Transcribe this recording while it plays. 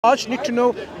Need to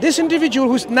know this individual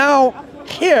who's now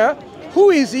here, who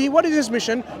is he, what is his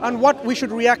mission, and what we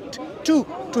should react to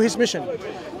his mission.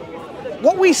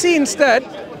 What we see instead,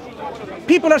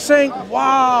 people are saying,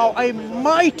 wow, a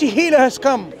mighty healer has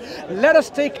come. Let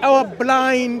us take our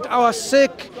blind, our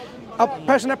sick, a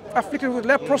person afflicted with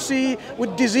leprosy,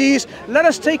 with disease, let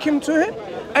us take him to him,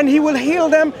 and he will heal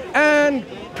them, and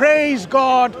praise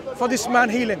God for this man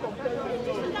healing.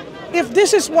 If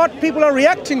this is what people are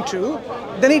reacting to,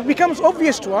 then it becomes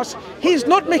obvious to us, he's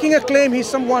not making a claim he's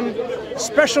someone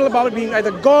special about being either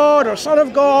God or Son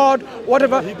of God,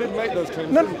 whatever. He did make those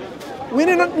claims. No, we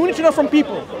need to know from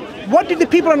people. What did the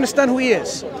people understand who he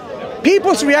is?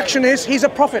 People's reaction is, he's a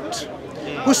prophet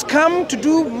who's come to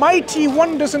do mighty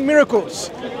wonders and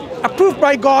miracles, approved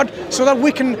by God so that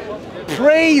we can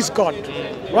praise God.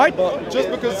 Right? But just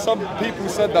because some people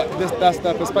said that that's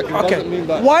their perspective doesn't mean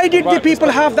that. Why did the people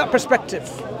have that perspective?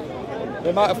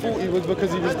 They might have thought it was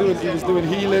because he was doing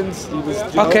healings. He was,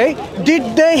 okay.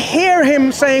 Did they hear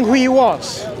him saying who he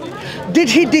was? Did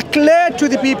he declare to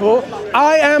the people,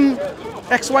 I am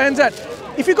X, Y, and Z?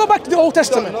 If you go back to the Old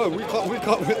Testament. No, we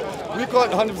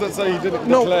can't 100% say he didn't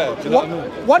declare. Do you know what I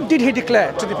mean? What did he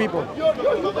declare to the people?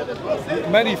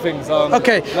 Many things.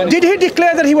 Did he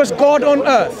declare that he was God on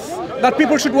earth? That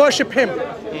people should worship him?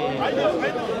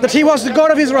 That he was the God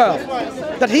of Israel?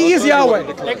 That he is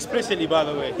Yahweh? Explicitly, by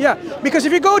the way. Yeah, because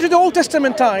if you go to the Old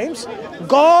Testament times,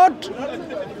 God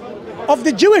of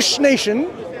the Jewish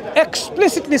nation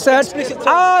explicitly said,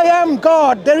 I am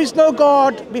God, there is no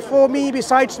God before me,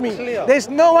 besides me. There's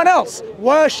no one else.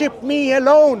 Worship me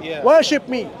alone, worship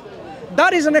me.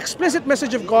 That is an explicit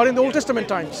message of God in the Old Testament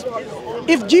times.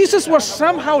 If Jesus was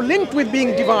somehow linked with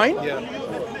being divine,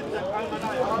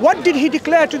 what did he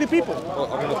declare to the people?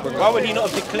 Why would he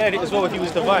not have declared it as well if he was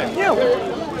divine? Yeah.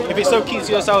 If it's so key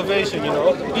to your salvation, you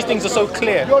know, these things are so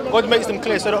clear. God makes them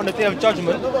clear so that on the day of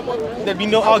judgment, there'd be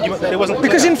no argument that it wasn't clear.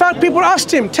 Because in fact, people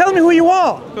asked him, tell me who you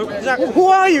are. Exactly. Who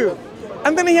are you?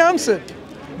 And then he answered.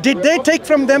 Did they take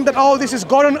from them that, oh, this is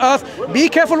God on earth, be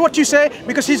careful what you say,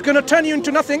 because he's going to turn you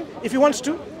into nothing if he wants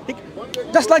to.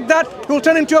 Just like that, he'll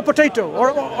turn into a potato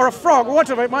or a frog or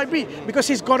whatever it might be, because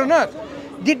he's God on earth.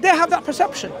 Did they have that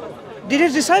perception? Did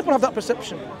his disciples have that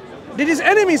perception? Did his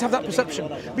enemies have that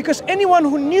perception? Because anyone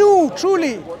who knew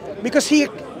truly, because he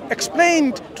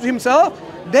explained to himself,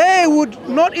 they would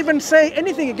not even say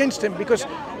anything against him, because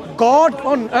God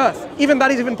on earth, even that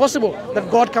is even possible,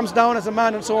 that God comes down as a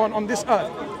man and so on this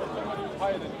earth.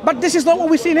 But this is not what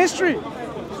we see in history.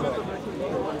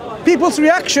 People's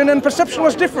reaction and perception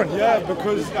was different. Yeah,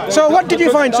 because... So what did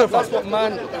you find so far?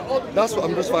 That's what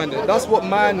I'm just finding. That's what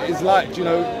man is like, you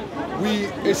know.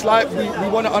 It's like we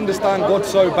want to understand God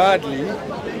so badly,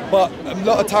 but a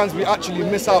lot of times we actually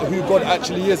miss out who God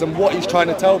actually is and what he's trying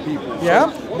to tell people.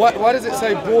 Yeah. So why does it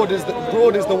say broad is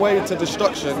the way to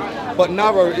destruction, but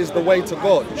narrow is the way to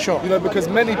God? Sure. You know, because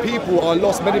many people are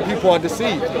lost, many people are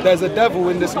deceived. There's a devil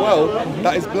in this world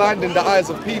that is blinding the eyes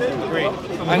of people.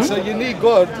 And so you need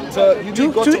God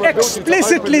to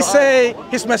explicitly say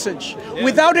his message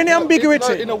without any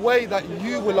ambiguity. In a way that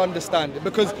you will understand it,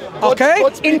 because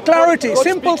in clarity,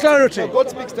 simple clarity. God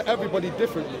speaks to everybody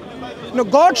differently. No,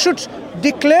 God should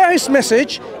declare his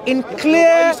message in clear...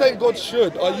 Why are you saying God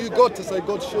should? Are you God to say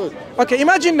God should? Okay,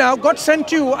 imagine now God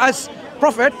sent you as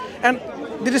prophet, and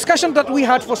the discussion that we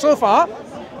had for so far,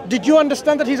 did you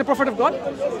understand that he's a prophet of God?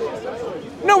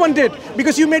 No one did,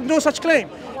 because you made no such claim.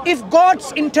 If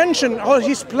God's intention or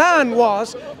his plan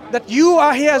was that you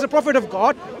are here as a prophet of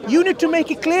God, you need to make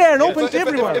it clear and open to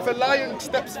everyone. If a lion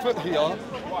steps foot here,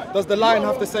 does the lion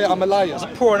have to say, I'm a lion? It's a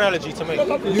poor analogy to make.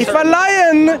 If a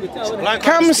lion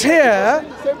comes here,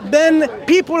 then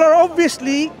people are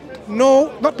obviously,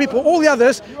 not people, all the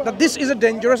others, that this is a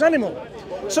dangerous animal.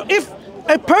 So if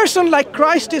a person like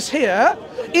Christ is here,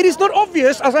 it is not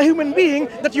obvious as a human being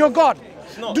that you're God.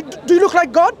 Do you look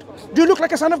like God? Do you look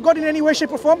like a son of God in any way,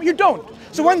 shape or form? You don't.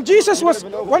 So when Jesus was,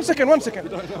 one second.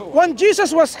 When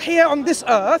Jesus was here on this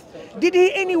earth, did he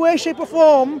in any way, shape or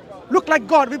form look like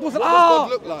God? People said, what does God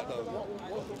look like though?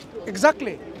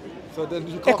 Exactly. So then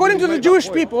you can't according to the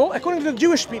Jewish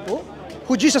people,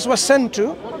 who Jesus was sent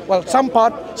to, well,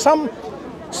 some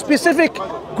specific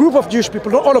group of Jewish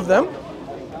people, not all of them,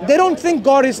 they don't think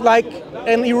God is like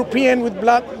an European with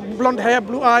blonde hair,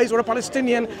 blue eyes, or a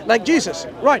Palestinian like Jesus,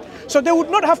 right? So they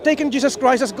would not have taken Jesus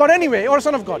Christ as God anyway, or a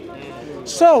son of God.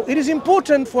 So it is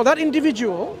important for that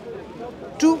individual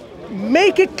to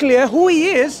make it clear who he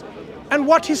is and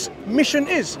what his mission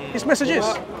is, his message is.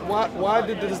 Why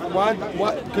did this? Why?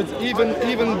 Because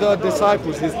even the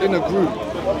disciples, his inner group,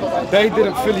 they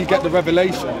didn't fully get the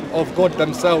revelation of God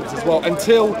themselves as well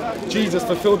until Jesus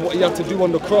fulfilled what he had to do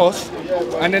on the cross,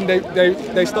 and then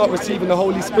they start receiving the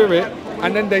Holy Spirit,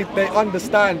 and then they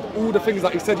understand all the things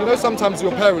that he said. You know, sometimes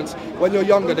your parents, when you're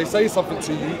younger, they say something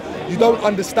to you, you don't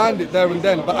understand it there and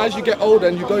then, but as you get older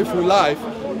and you go through life,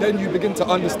 then you begin to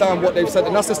understand what they've said.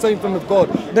 And that's the same thing with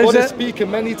God. God is speaking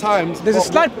many times. There's a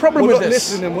slight problem with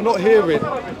this. We're not listening, we're not hearing.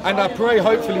 And I pray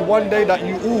hopefully one day that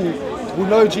you all will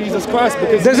know Jesus Christ,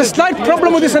 because there's a slight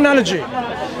problem with this analogy.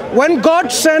 When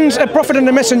God sends a prophet and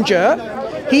a messenger,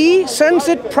 he sends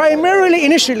it primarily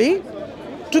initially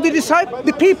to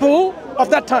the people of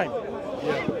that time.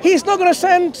 He's not going to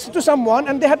send to someone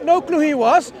and they had no clue who he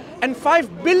was, and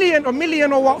 5 billion or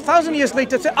million or 1,000 years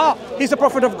later say, he's a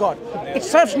prophet of God. It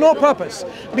serves no purpose,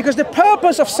 because the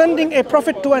purpose of sending a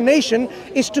prophet to a nation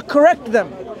is to correct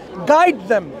them, guide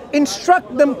them,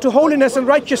 instruct them to holiness and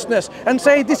righteousness, and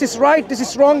say this is right, this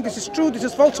is wrong, this is true, this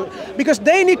is falsehood, because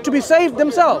they need to be saved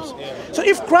themselves. So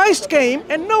if Christ came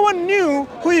and no one knew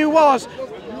who he was,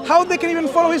 how they can even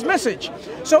follow his message?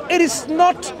 So it is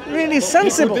not really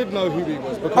sensible. People did know who he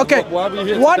was. Okay,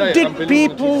 what did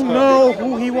people know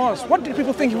who he was? What did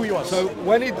people think who he was? So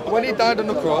when he died on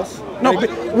the cross... No,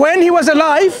 when he was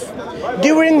alive,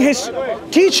 during his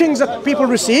teachings that people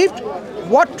received,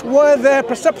 what were their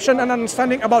perception and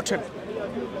understanding about him?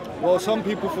 Well, some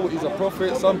people thought he's a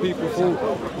prophet, some people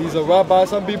thought he's a rabbi,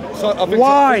 some people... I think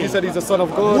Why? He said he's a son of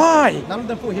God. Why? None of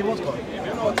them thought he was God.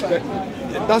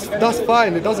 That's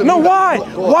fine. It doesn't. No, mean why?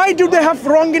 Why do they have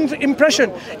wrong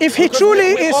impression? If he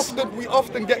truly is, we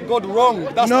often get God wrong.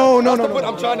 That's no.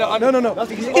 I'm trying to. No.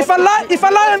 If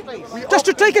a lion, just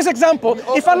to take his example,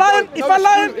 if a lion,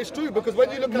 it's true, because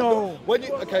when you look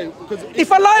at if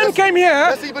a lion came here,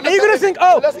 are you going to think,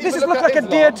 this is look like a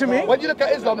deer to me? When you look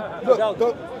at Islam,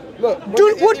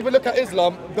 even look at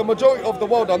Islam, the majority of the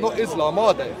world are not Islam,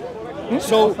 are they?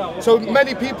 So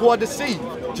many people are deceived.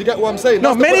 Do you get what I'm saying?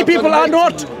 No, many people are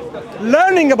not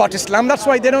learning about Islam. That's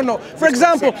why they don't know. For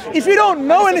example, if you don't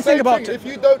know anything about it,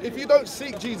 if you don't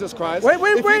seek Jesus Christ,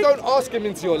 if you don't ask him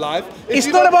into your life, it's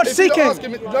not about seeking.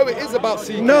 No, it is about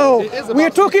seeking. No, we're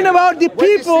talking about the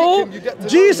people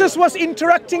Jesus was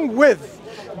interacting with.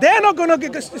 They're not going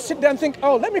to sit there and think,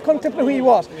 let me contemplate who he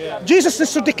was. Jesus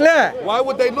is to declare. Why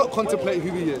would they not contemplate who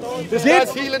he is? This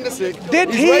guy's healing the sick,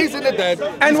 he's raising the dead,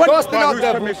 and he's casting out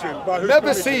devils,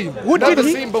 never seen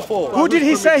before. Who did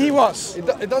he say he was?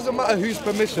 It doesn't matter whose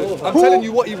permission. I'm telling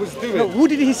you what he was doing. No, who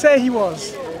did he say he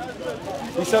was?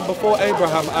 He said before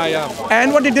Abraham, I am.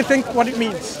 And what did they think what it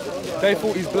means? They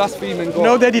thought he's blaspheming God.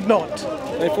 No, they did not.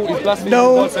 They thought he's blaspheming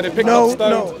God, so they picked up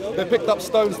stones. They picked up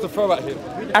stones to throw at him.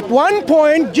 At one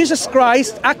point, Jesus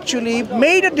Christ actually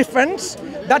made a defense.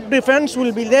 That defense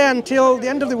will be there until the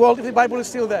end of the world, if the Bible is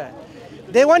still there.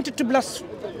 They wanted to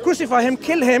crucify him,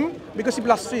 kill him, because he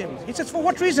blasphemed. He says, for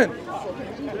what reason?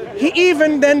 He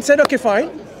even then said, okay, fine.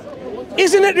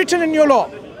 Isn't it written in your law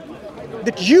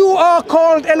that you are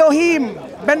called Elohim,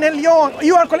 Ben Elyon,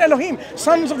 you are called Elohim,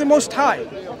 sons of the Most High?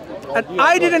 And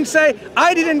I didn't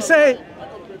say,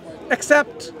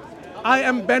 except I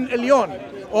am Ben Elyon,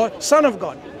 or son of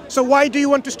God. So why do you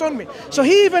want to stone me? So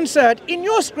he even said, in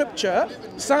your scripture,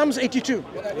 Psalms 82,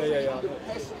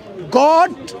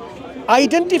 God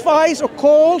identifies or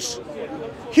calls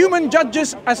human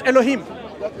judges as Elohim.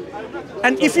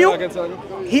 And if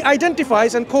he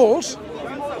identifies and calls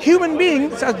human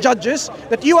beings as judges,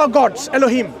 that you are gods,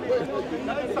 Elohim.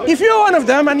 If you're one of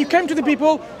them and you came to the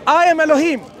people, I am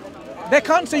Elohim, they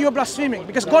can't say you're blaspheming,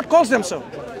 because God calls them so.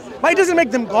 But it doesn't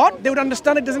make them God. They would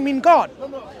understand it doesn't mean God.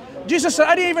 Jesus said,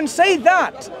 I didn't even say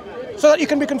that so that you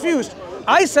can be confused.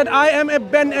 I said, I am a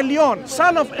Ben Elyon,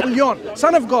 son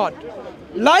of God.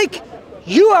 Like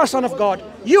you are son of God,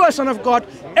 you are son of God,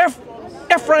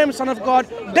 Ephraim is son of God,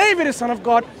 David is son of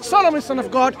God, Solomon is son of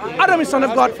God, Adam is son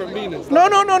of God.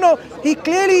 No. He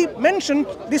clearly mentioned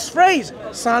this phrase,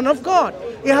 son of God.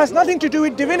 It has nothing to do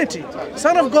with divinity.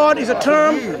 Son of God is a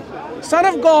term. Son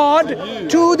of God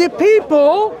to the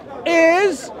people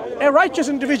is a righteous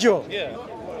individual.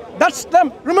 That's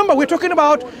them. Remember, we're talking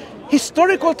about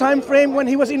historical time frame when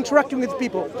he was interacting with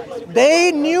people.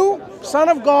 They knew Son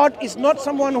of God is not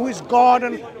someone who is God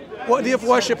and worthy of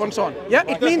worship and so on. Yeah,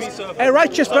 it means a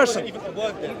righteous person.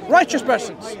 Righteous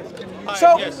persons.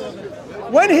 So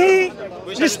when he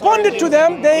responded to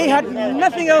them, they had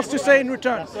nothing else to say in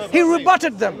return. He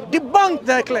rebutted them, debunked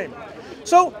their claim.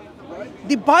 So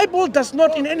the Bible does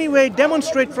not in any way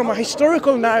demonstrate from a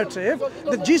historical narrative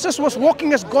that Jesus was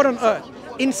walking as God on earth.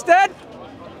 Instead,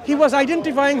 he was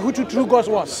identifying who the true God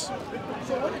was.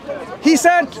 He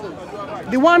said,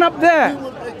 the one up there,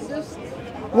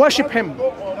 worship him.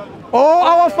 O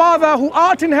our Father who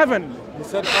art in heaven,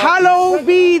 said, hallowed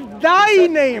be thy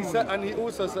name. And he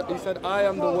also said, I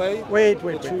am the way, Wait.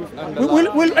 the truth, and the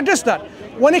life. We'll address that.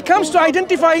 When it comes to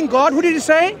identifying God, who did he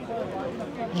say?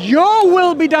 Your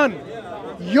will be done.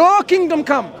 Your kingdom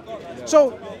come.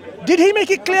 So, did he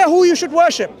make it clear who you should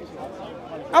worship?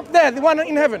 Up there, the one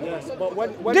in heaven. Yes, but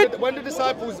when the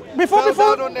disciples before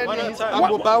down on their knees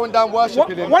and were bowing down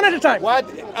worshiping him, one at a time. Why,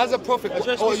 as a prophet,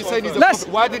 or you saying he's a prophet,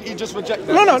 why did he just reject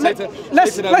them? No,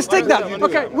 let's take that.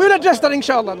 Okay, we'll address that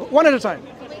inshallah, one at a time.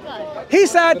 He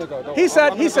said,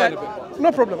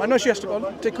 no problem. I know she has to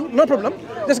go. No problem.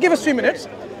 Just give us 3 minutes.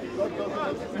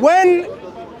 When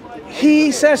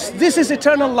he says, this is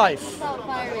eternal life,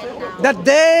 that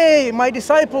they, my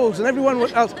disciples and everyone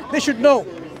else, they should know,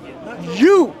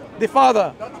 you, the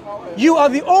Father, you are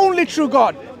the only true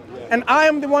God, and I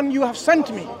am the one you have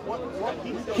sent me.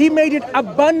 He made it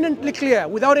abundantly clear,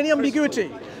 without any ambiguity.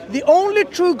 The only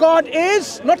true God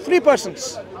is not 3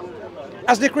 persons,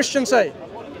 as the Christians say.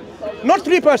 Not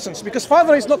 3 persons, because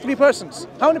Father is not 3 persons.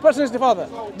 How many persons is the Father?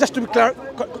 Just to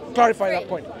clarify that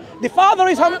point. The Father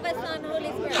is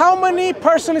how many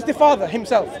person is the Father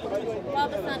himself?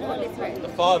 Father, Son, Holy Spirit. The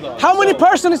Father. How many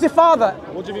person is the Father?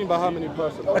 What do you mean by how many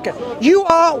persons? Okay, you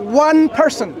are one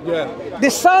person. Yeah.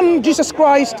 The Son, Jesus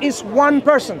Christ, is one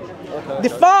person. Okay. The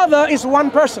Father is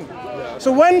one person. Yeah.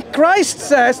 So when Christ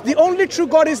says the only true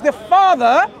God is the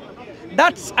Father,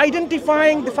 that's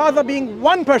identifying the Father being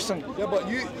one person. Yeah, but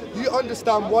you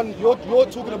understand one. You're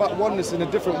talking about oneness in a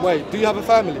different way. Do you have a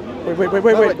family?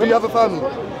 Wait. Do you have a family?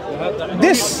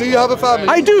 Do you have a family?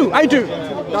 I do.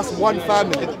 That's one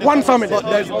family. One family. But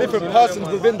there's different persons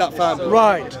within that family.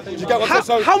 Right. Do you get what I'm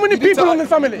saying? How many people in the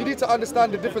family? You need to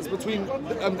understand the difference between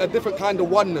a different kind of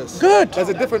oneness. Good. There's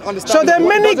a different understanding. So there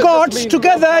are many gods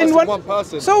together in one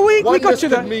person. So we got to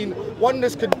that.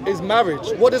 Oneness is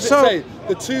marriage. What does it say?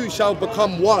 The two shall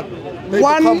become one. They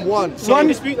become one. So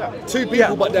two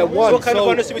people, but they're one. What kind of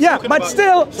oneness are we talking but about?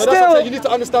 still, that's what I'm saying. You need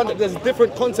to understand that there's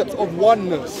different concepts of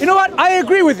oneness. You know what? I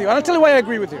agree with you, and I'll tell you why I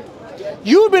agree with you.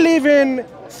 You believe in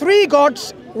 3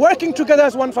 gods working together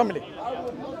as one family.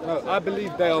 No, I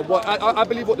believe they are one. I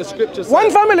believe what the scripture says.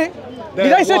 One family.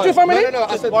 Did I say 2 family? No,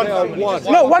 I said they are one.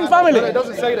 No, one family. No, it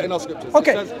doesn't say that in our scriptures.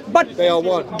 Okay, but they are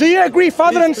one. Do you agree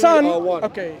Father and Son? Are one.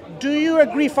 Okay. Do you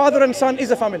agree Father and Son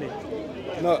is a family?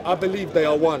 No, I believe they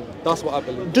are one. That's what I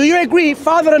believe. Do you agree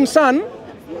Father and Son,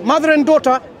 mother and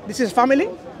daughter, this is family?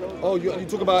 Oh, you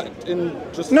talk about in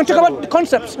just... No, talk about the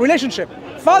concepts, relationship.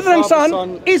 Father and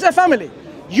Son is a family.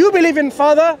 You believe in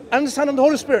Father and Son and the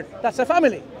Holy Spirit. That's a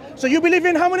family. So you believe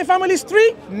in how many families?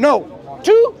 3? No.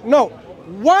 2? No.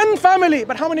 1 family.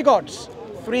 But how many gods?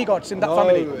 3 gods in that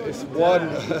family. No, it's one.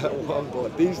 One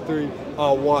God. These 3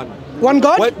 are one. One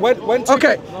God?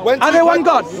 Are they one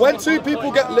God? When 2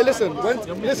 people get listen,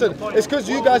 it's because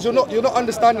you guys you're not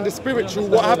understanding the spiritual.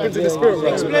 What happens in the spirit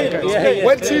realm?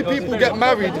 When 2 people get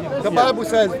married, the Bible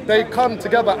says they come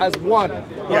together as one.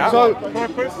 Yeah. So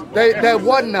they're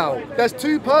one now. There's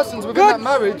 2 persons within that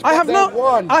marriage. I have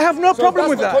no problem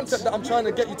with that. That's the concept that I'm trying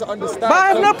to get you to understand. But I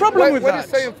have no problem with that. When it's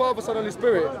saying Father, Son, Holy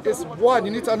Spirit, it's one.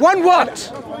 You need to understand. One what?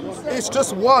 It's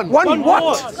just one. One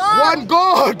what? One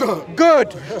God.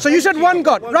 Good. So you said one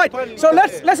God, right? So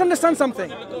let's understand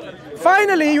something.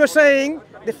 Finally, you are saying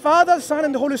the Father, Son,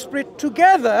 and the Holy Spirit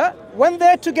together. When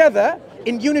they're together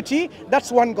in unity,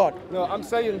 that's one God. No, I'm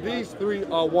saying these 3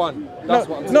 are one. That's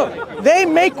what I'm saying. No, they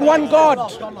make one God.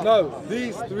 No,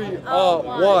 these 3 are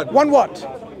one. One what?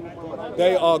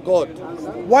 They are God.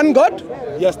 One God?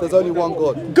 Yes, there's only one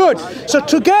God. Good. So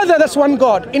together, that's one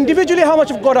God. Individually, how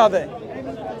much of God are there?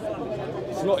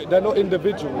 They're not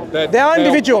individual. They are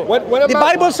individual. The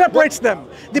Bible separates them.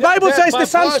 The Bible says the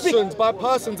Son speaks by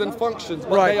persons and functions,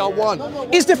 but they are one.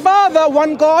 Is the Father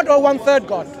one God or 1/3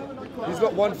 God? He's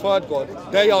not 1/3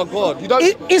 God. They are God. You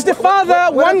don't. Is the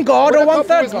Father one God or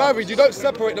 1/3 God? Married, you don't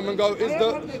separate them and go. Do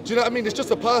you know what I mean? It's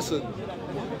just a person.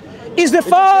 Is the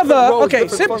Father okay?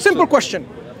 Simple question.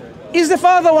 Is the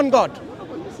Father one God?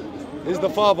 Is the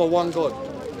Father one God?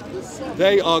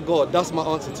 They are God. That's my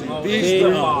answer to you. These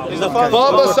 3.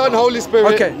 Father, Son, Holy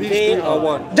Spirit. Okay. These 3 are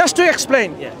one. Just to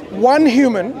explain, one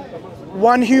human.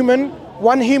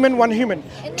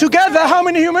 Together, how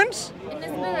many humans? In the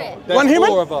Spirit. There's one human?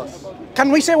 4 of us.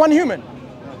 Can we say one human?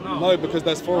 No, because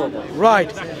there's 4 of us.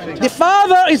 Right. The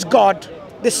Father is God.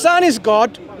 The Son is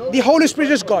God. The Holy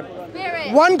Spirit is God.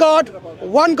 Spirit. One God,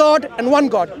 and one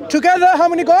God. Together, how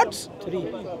many gods? 3.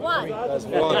 One. That's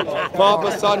one.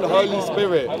 Father, Son, Holy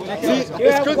Spirit. See,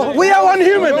 it's 'cause We are one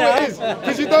human. it is.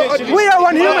 'Cause you don't, We are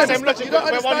one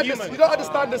human. you don't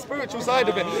understand the spiritual side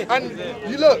of it. And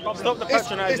you look, Stop the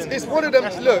patronizing. it's one of them.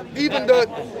 Look,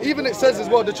 even it says as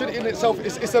well, the Trinity in itself,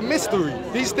 it's a mystery.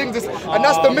 These things, and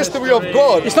that's the mystery of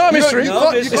God. It's not a mystery.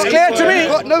 It's clear to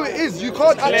me. No, it is. You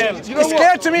can't actually. You know It's what?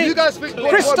 clear to me. You guys think God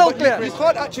Crystal won, but clear. You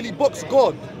can't actually box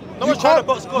God. No one's trying to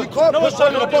box God. You can't No put one's God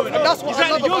trying in a to box, do it. and that's what I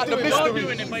love about the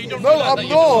mystery. No, I'm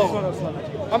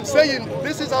not. I'm saying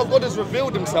this is how God has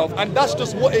revealed himself, and that's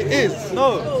just what it is.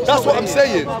 No. That's what I'm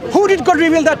saying. Who did God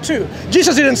reveal that to?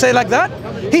 Jesus didn't say like that.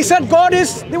 He said God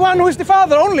is the one who is the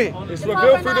Father only. It's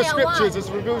revealed through the scriptures. It's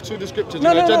revealed through the scriptures. No,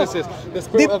 You know, no, no. Genesis. The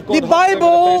Spirit of God. The hovering on the face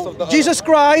Bible, of the earth. Jesus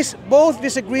Christ, both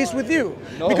disagrees with you.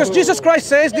 No. Because Jesus Christ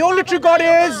says the only true God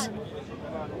is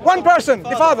one person,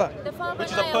 the Father. The Father Which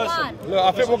is and a I are person. one. Look,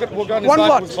 I think we're going to One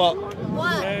what? disciples, but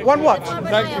One. One what? The Father and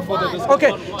Thank I you are for the one.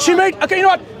 discussion. Okay, you know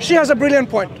what? She has a brilliant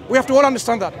point. We have to all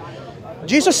understand that.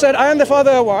 Jesus said, I and the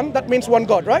Father are one. That means one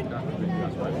God, right?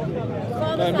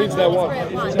 Father, That Son, means they're Holy one.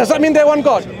 Spirit, one. Does that mean they're one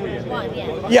God? One,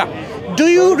 yeah. Yeah. Do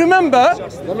you remember?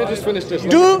 let me just finish this.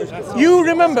 Do you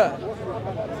remember?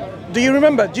 Do you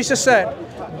remember? Jesus said,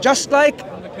 just like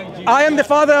I and the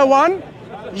Father are one,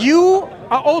 you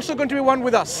are also going to be one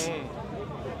with us.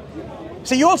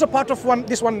 So you're also part of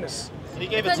this oneness. He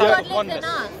gave it Because God time. lives in Oneness.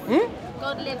 us.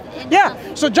 God lives in Yeah.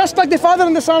 us. So just like the Father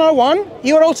and the Son are one,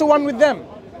 you are also one with them.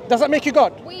 Does that make you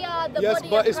God? We are the Yes, body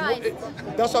but of Christ.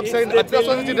 that's what I'm saying. That's what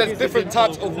I'm saying. There's different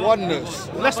types of oneness.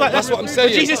 That's what I'm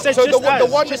saying. Jesus said so just the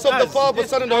as, oneness just of the as, Father,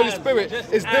 just Son, and the Holy as, Spirit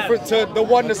just is different to the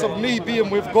oneness of me being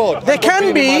with God. There and God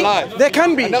can being in be. my life. There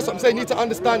can be. And that's what I'm saying. You need to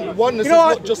understand oneness You know is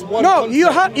what? not just one. No,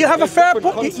 concept. you have a There's fair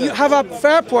different point. You concepts. have a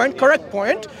fair point, correct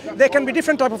point. There can be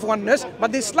different type of oneness,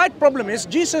 but the slight problem is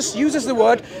Jesus uses the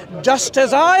word, just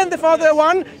as I and the Father are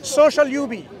one, so shall you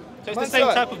be. So it's the same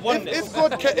Mansur, type of oneness.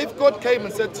 If God came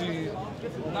and said to you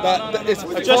that it's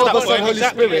Address Father, that Son, point, Holy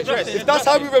exactly, Spirit, address. if that's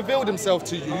how He revealed Himself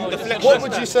to you, Deflection. what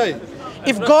would you say?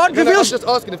 If God I'm reveals, just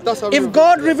asking if that's how. He if revealed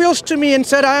God it. reveals to me and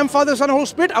said, I am Father, Son, Holy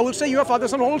Spirit, I will say you are Father,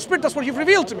 Son, Holy Spirit. That's what you've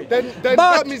revealed to me. Then but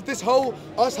that means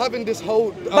us having this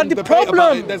whole But the debate problem-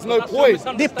 about it, there's no point. the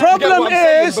You get problem what I'm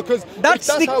saying? is, Because that's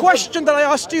if the how question that I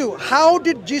asked you. How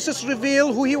did Jesus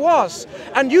reveal who he was?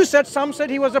 And you said, some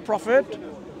said he was a prophet.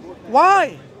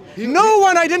 Why? No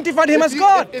one identified him as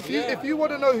God. If you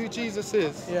want to know who Jesus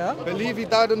is, Yeah. believe He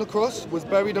died on the cross, was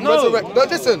buried and No. resurrected. No,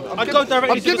 listen, I'd go directly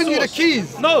I'm to the giving you the source.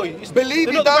 keys. No, Believe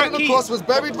they're He not died the on the right cross, keys. was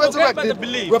buried, Go back to resurrected.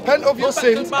 belief. Repent of Go your back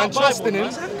to sins the and trust in Bible.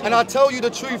 Him. And I tell you the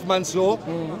truth, Mansur,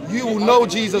 you will know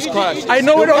Jesus Christ. I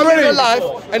know it He'll come in already. your life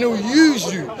and He'll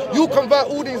use you. You'll convert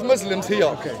all these Muslims here.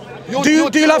 Okay. Do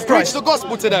you love preach Christ? the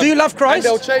gospel to them. Do you love Christ? And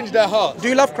they'll change their hearts. Do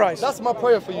you love Christ? That's my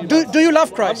prayer for you. Do you love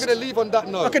I'm Christ? going to leave on that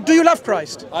note. Okay, do you love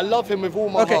Christ? I love Him with all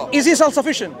my Okay, heart. is he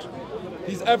self-sufficient?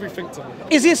 He's everything to me.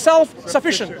 Is he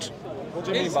self-sufficient? What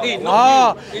do you mean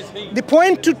by that? The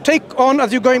point to take on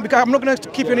as you're going, because I'm not going to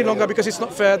keep you any longer because it's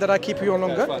not fair that I keep you on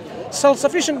longer.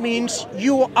 Self-sufficient means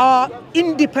you are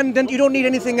independent, you don't need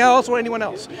anything else or anyone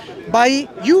else. By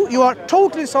you are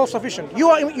totally self-sufficient. You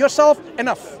are yourself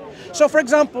enough. So for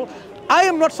example, I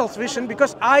am not self-sufficient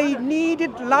because I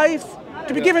needed life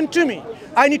to be given to me.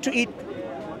 I need to eat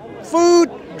food,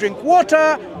 drink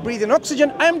water, breathe in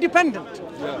oxygen. I am dependent.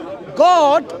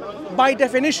 God, by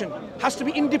definition, has to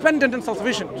be independent and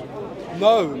self-sufficient.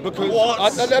 No, because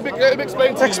let me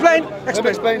explain to Explain, you. Let me explain,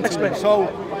 explain to explain. you. So,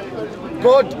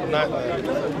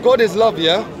 God is love,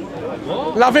 yeah.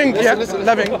 Loving, yeah, listen.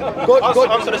 loving.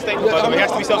 Answer the statement, by the way. He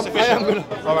has to be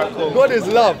self-sufficient. All right, cool. God is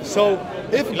love. So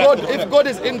if God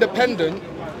is independent,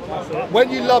 when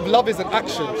you love is an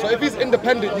action. So if He's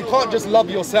independent, you can't just love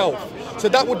yourself. So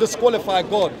that would disqualify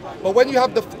God. But when you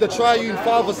have the triune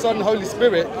Father, Son, Holy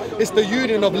Spirit, it's the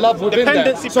union of love within that.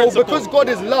 Dependency So principle. because God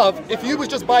is love, if you was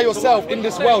just by yourself in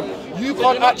this world, you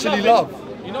can't actually love.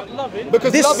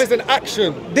 Because This- love is an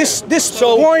action. This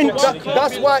So point.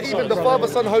 that's why even the Father,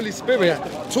 Son, Holy Spirit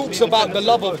talks about the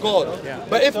love of God.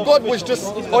 But if God was just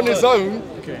on His own,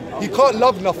 He can't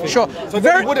love nothing. Sure. So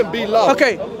then it wouldn't be love.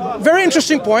 Okay, very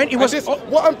interesting point. It And was. this,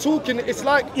 what I'm talking, it's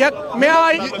like Yeah, may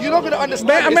I? you're not going to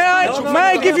understand. May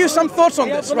I give you some thoughts on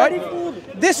this, right?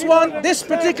 This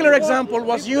particular example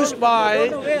was used by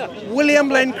William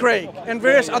Lane Craig and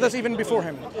various others even before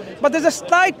him. But there's a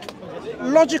slight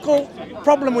logical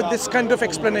problem with this kind of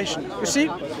explanation. You see?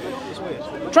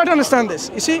 Try to understand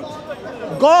this. You see?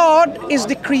 God is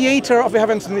the creator of the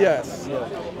heavens and the earth.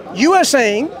 You are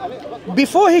saying,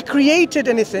 before He created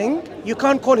anything, you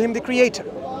can't call Him the creator.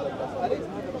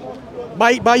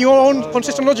 By your own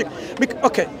consistent logic.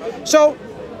 Okay, so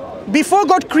before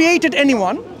God created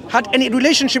anyone, had any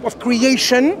relationship of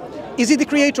creation, is he the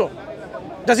creator?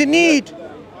 Does he need?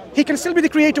 He can still be the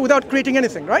creator without creating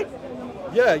anything, right?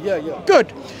 Yeah.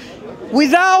 Good.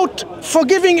 Without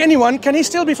forgiving anyone, can he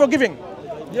still be forgiving?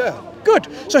 Yeah. Good.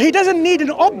 So he doesn't need an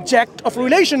object of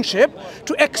relationship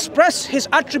to express his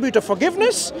attribute of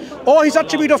forgiveness or his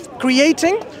attribute of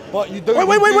creating. But you don't.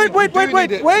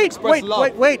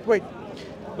 Wait.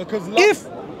 Because love, If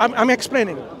I'm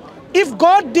explaining, if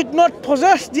God did not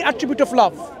possess the attribute of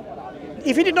love,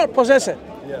 if he did not possess it,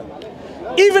 yeah.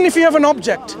 even if you have an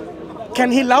object, can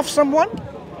he love someone?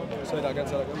 Say that again.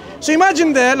 So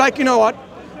imagine there, like, you know what?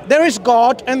 There is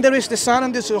God and there is the Son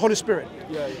and there is the Holy Spirit.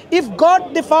 Yeah. If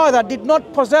God the Father did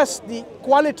not possess the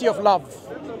quality of love,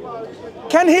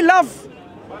 can he love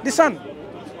the Son?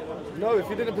 No, if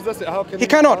he didn't possess it, how can He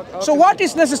cannot. So what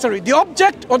is necessary? The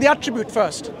object or the attribute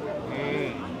first?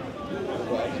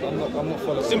 I'm not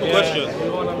following. Simple question.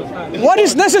 What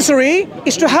is necessary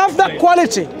is to have that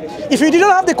quality. If you did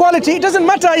not have the quality, it doesn't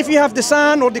matter if you have the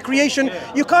Son or the creation,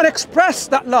 you can't express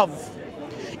that love.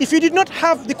 If you did not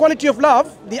have the quality of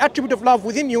love, the attribute of love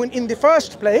within you in the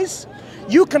first place,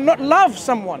 you cannot love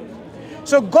someone.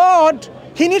 So God,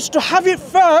 he needs to have it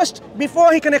first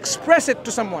before he can express it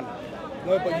to someone.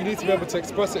 No, but you need to be able to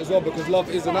express it as well because love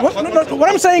is an What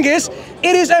I'm saying is,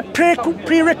 it is a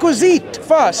prerequisite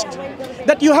first.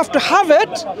 That you have to have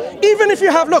it, even if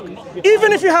you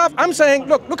have, I'm saying,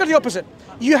 look at the opposite.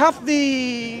 You have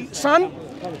the Son,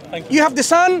 you have the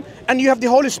Son, and you have the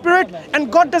Holy Spirit,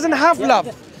 and God doesn't have love.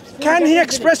 Can he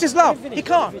express his love? He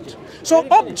can't. So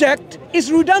object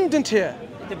is redundant here.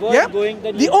 Yeah?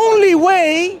 The only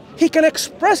way he can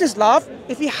express his love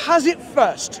if he has it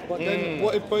first. But then,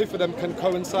 what if both of them can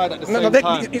coincide at the No, same they-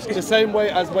 time? it- The same way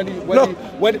as when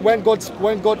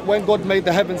God made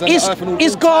the heavens and Is- the earth and all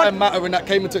is God- time matter and that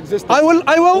came into existence. I will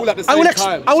all at the same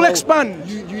time. I will So expand.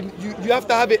 You have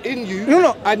to have it in you.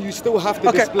 No. And you still have to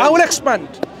Okay, display. I will expand.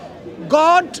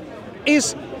 God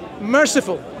is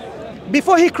merciful.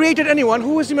 Before he created anyone,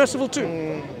 who was he merciful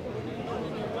to?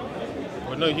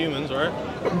 We're no humans, right?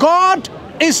 God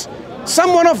is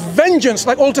someone of vengeance,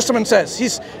 like Old Testament says.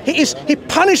 He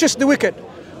punishes the wicked.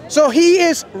 So he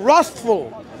is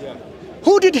wrathful. Yeah.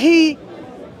 Who did he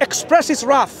express his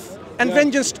wrath and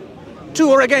vengeance to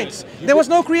or against? There was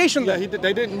no creation Yeah, there.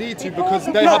 they didn't need to because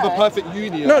they have a perfect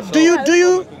union. No, so-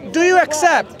 do you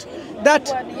accept that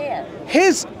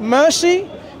his mercy,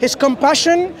 his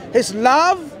compassion, his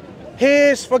love,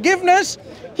 his forgiveness,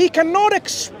 he cannot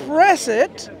express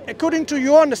it according to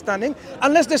your understanding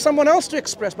unless there's someone else to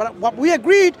express. But what we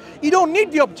agreed, you don't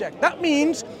need the object. That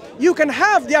means you can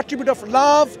have the attribute of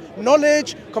love,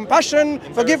 knowledge, compassion,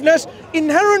 forgiveness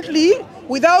inherently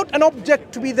without an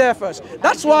object to be there first.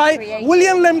 That's why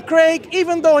William Lane Craig,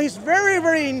 even though he's very,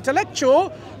 very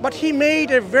intellectual, but he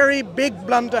made a very big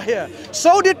blunder here.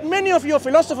 So did many of your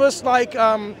philosophers like,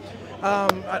 I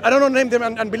don't want to name them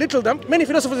and belittle them, many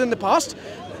philosophers in the past,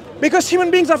 because human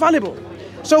beings are fallible.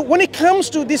 So when it comes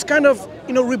to this kind of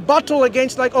rebuttal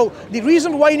against like, oh, the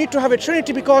reason why you need to have a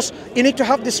Trinity because you need to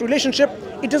have this relationship,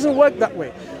 it doesn't work that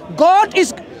way. God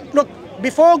is, look,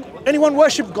 before anyone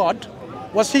worshipped God,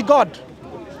 was he God?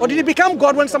 Or did he become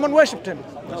God when someone worshipped him?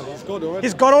 No, he's God already.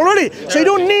 He's God already. So you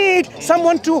don't need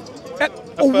someone to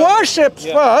worship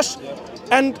first,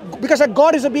 and because a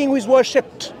God is a being who is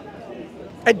worshipped.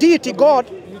 A deity, God.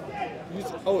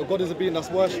 Oh, God is a being that's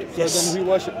worshipped. Yes. So then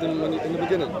who worshipped him in the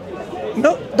beginning?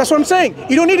 No, that's what I'm saying.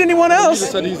 You don't need anyone You else.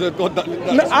 just said he's a God that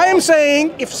No, I am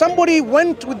saying if somebody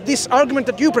went with this argument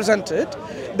that you presented,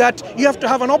 that you have to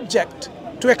have an object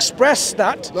to express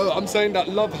that. No, I'm saying that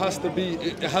love has to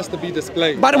be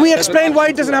displayed. But we As an explain why it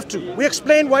actual- doesn't have to. We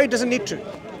explain why it doesn't need to.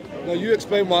 No, you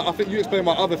explain why. I think you explain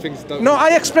why other things don't. No, I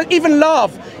explain even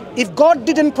love. If God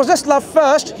didn't possess love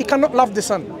first, he cannot love the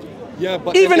Son. Yeah,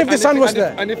 but Even if the Son was and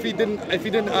there. and if he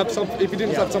didn't have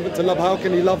something to love, how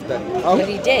can he love then? How, But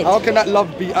he did. How can that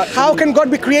love be? Actually, How can God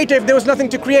be creative if there was nothing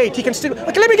to create? He can still.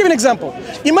 Okay, let me give you an example.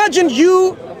 Imagine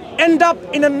you end up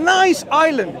in a nice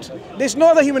island. There's no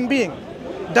other human being.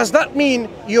 Does that mean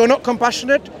you're not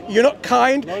compassionate? You're not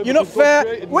kind? No, you're not because God fair?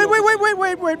 created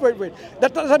Wait. me.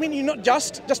 Does that mean you're not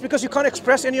just because you can't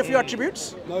express any of your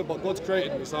attributes? No, but God's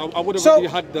created me, so I would have So, already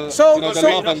had the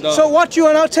love and the. so what you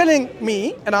are now telling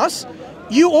me and us,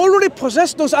 you already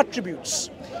possess those attributes,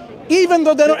 even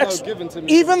though they're not No, given to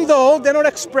me. even though they're not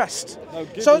expressed. No,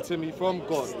 given So to me from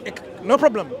God. no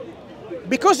problem.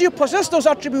 Because you possess those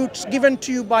attributes given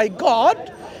to you by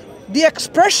God, the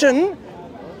expression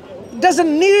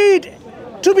doesn't need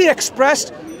to be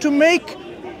expressed to make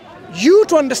you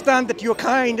to understand that you're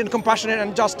kind and compassionate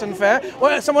and just and fair,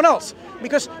 or someone else,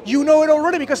 because you know it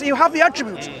already because you have the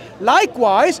attributes.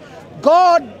 Likewise,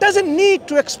 God doesn't need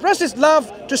to express his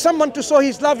love to someone to show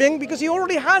he's loving because he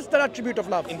already has that attribute of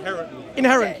love.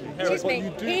 Inherently. Excuse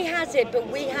me, he has it, but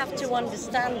we have to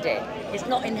understand it. It's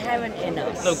not inherent in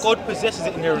us. No, God possesses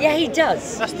it inherently. Yeah, he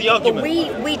does. That's the argument.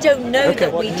 But we don't know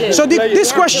that we do. So We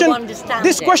this have to question understand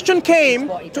it. came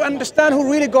That's what he to does. understand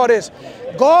who really God is.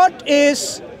 God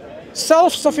is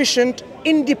self-sufficient,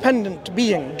 independent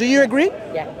being. Do you agree?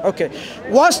 Yeah. Okay.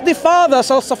 Was the Father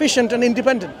self-sufficient and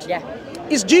independent? Yeah.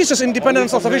 Is Jesus independent and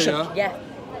self-sufficient? Yeah.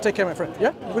 Take care, my friend.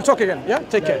 Yeah? We'll talk again. Yeah?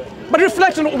 Take care. But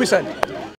reflect on what we said.